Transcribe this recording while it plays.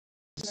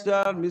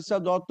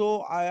Mr.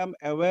 Dotto, I am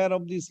aware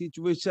of the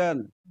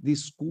situation. The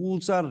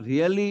schools are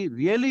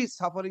really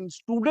suffering.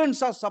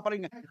 Students are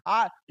suffering.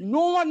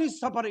 No one is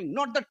suffering.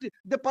 Not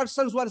the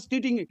persons who are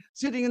sitting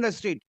in the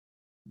street.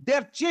 They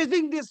are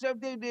chasing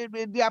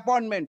the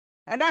appointment.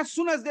 And as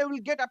soon as they will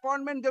get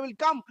appointment, they will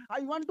come. I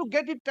want to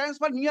get it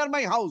transferred near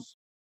my house.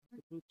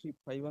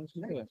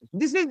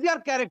 This is their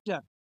character.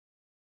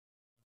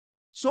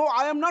 So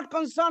I am not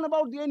concerned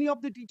about any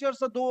of the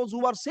teachers or those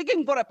who are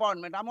seeking for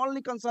appointment. I'm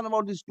only concerned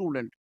about the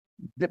student.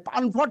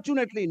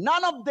 Unfortunately,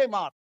 none of them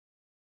are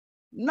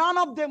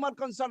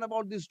concerned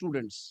about the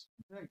students.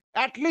 Right.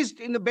 At least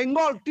in the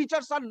Bengal,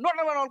 teachers are not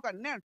about all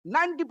kind.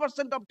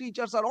 90% of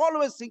teachers are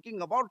always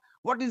thinking about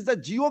what is the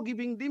geo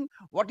giving them,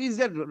 what is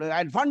the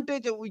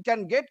advantage we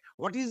can get,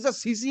 what is the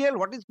CCL,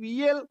 what is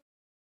PL.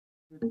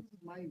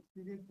 My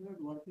experience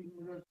working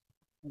with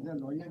the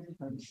lawyer in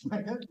service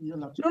matter.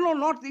 No,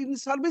 not in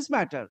service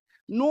matter.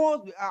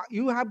 No,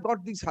 you have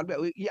got this.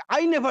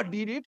 I never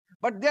did it,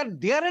 but they are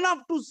dare enough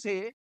to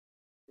say,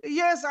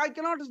 yes, I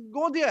cannot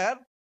go there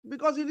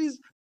because it is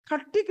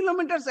 30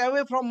 kilometers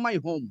away from my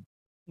home.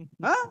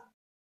 Huh?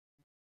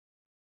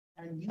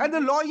 And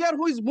the lawyer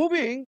who is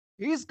moving,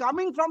 he is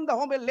coming from the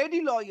home, a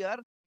lady lawyer,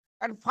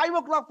 at 5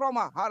 o'clock from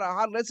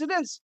her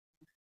residence.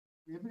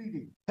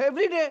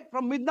 Every day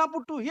from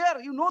Midnapur to here.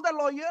 You know the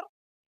lawyer.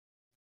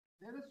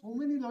 There are so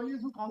many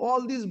lawyers who come.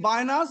 All these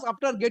binanas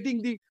after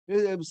getting the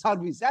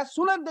service. As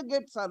soon as they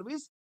get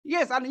service,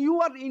 yes, and you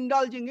are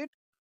indulging it.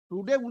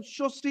 Today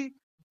Ushosri,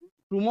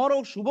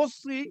 tomorrow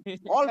Shubhosri,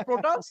 all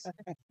products.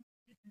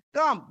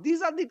 Come,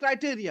 these are the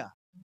criteria.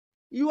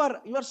 You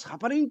are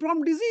suffering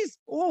from disease.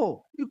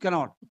 Oh, you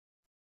cannot.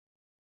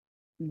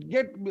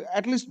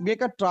 At least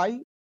make a try.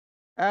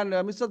 And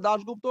Mr.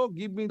 Dasgupta,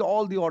 give me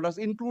all the orders,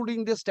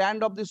 including the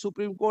stand of the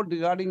Supreme Court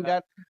regarding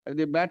that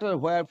the matter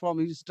where from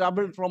he's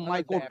traveled from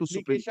my court to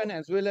Supreme Court.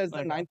 As well as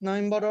the 9th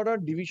November order,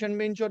 division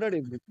bench order,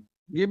 everything.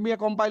 Give me a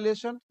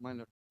compilation.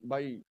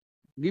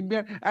 Give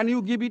me and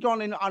you give it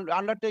on an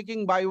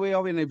undertaking by way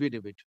of an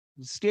affidavit.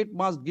 The state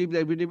must give the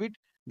affidavit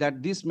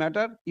that this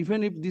matter,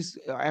 even if these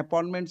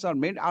appointments are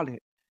made,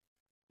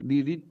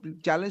 the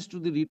challenge to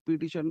the writ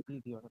petition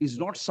is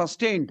not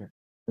sustained.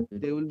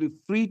 They will be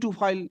free to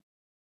file.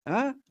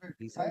 Huh?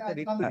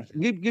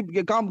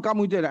 Come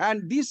with it.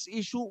 And this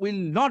issue will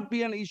not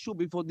be an issue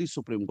before the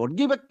Supreme Court.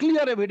 Give a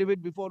clear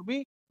affidavit before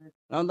me.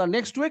 And the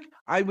next week,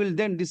 I will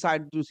then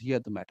decide to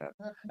hear the matter.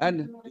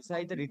 And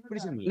decide the writ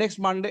petition next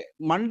Monday.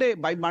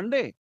 By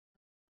Monday.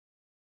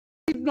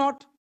 If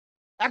not,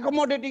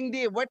 accommodating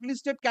the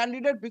wait-listed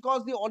candidate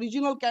because the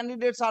original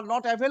candidates are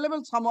not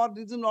available, some or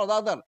reason or the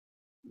other.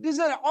 These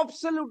are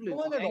absolutely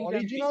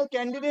original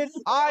candidates.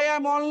 I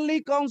am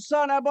only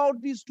concerned about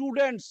the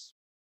students.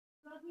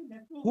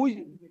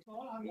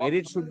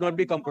 Merit should not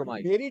be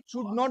compromised. Merit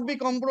should not be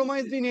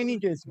compromised in any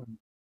case.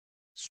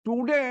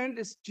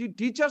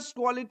 Teachers'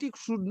 quality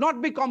should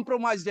not be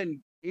compromised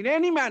in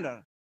any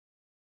manner.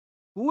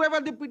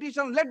 Whoever the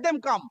petition, let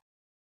them come.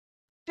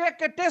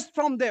 Take a test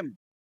from them.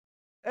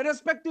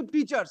 Respective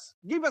teachers,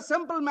 give a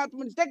simple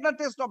mathematics, take the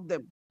test of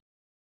them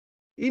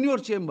in your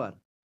chamber.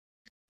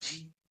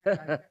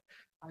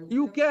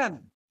 You can.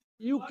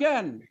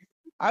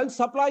 I'll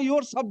supply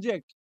your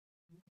subject.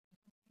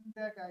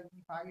 That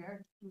if I had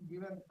to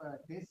give a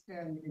test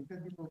and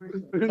enter the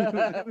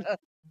profession.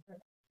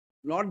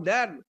 Not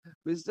that,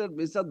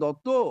 Mr.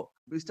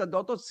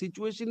 Dotto's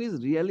situation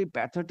is really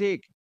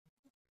pathetic.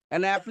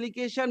 An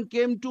application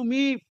came to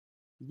me,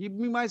 give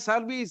me my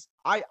service.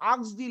 I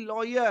asked the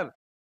lawyer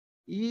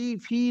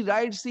if he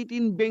writes it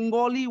in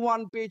Bengali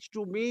 1 page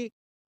to me,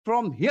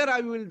 from here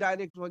I will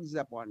direct for his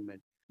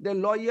appointment. The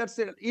lawyer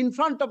said, in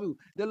front of you,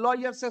 the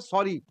lawyer says,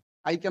 sorry,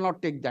 I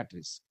cannot take that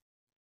risk.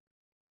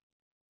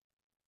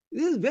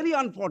 This is very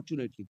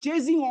unfortunately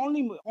chasing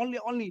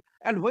only,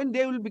 and when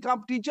they will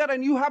become teacher,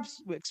 and you have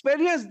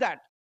experienced that.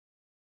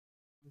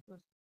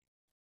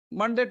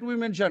 Monday to be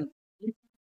mentioned.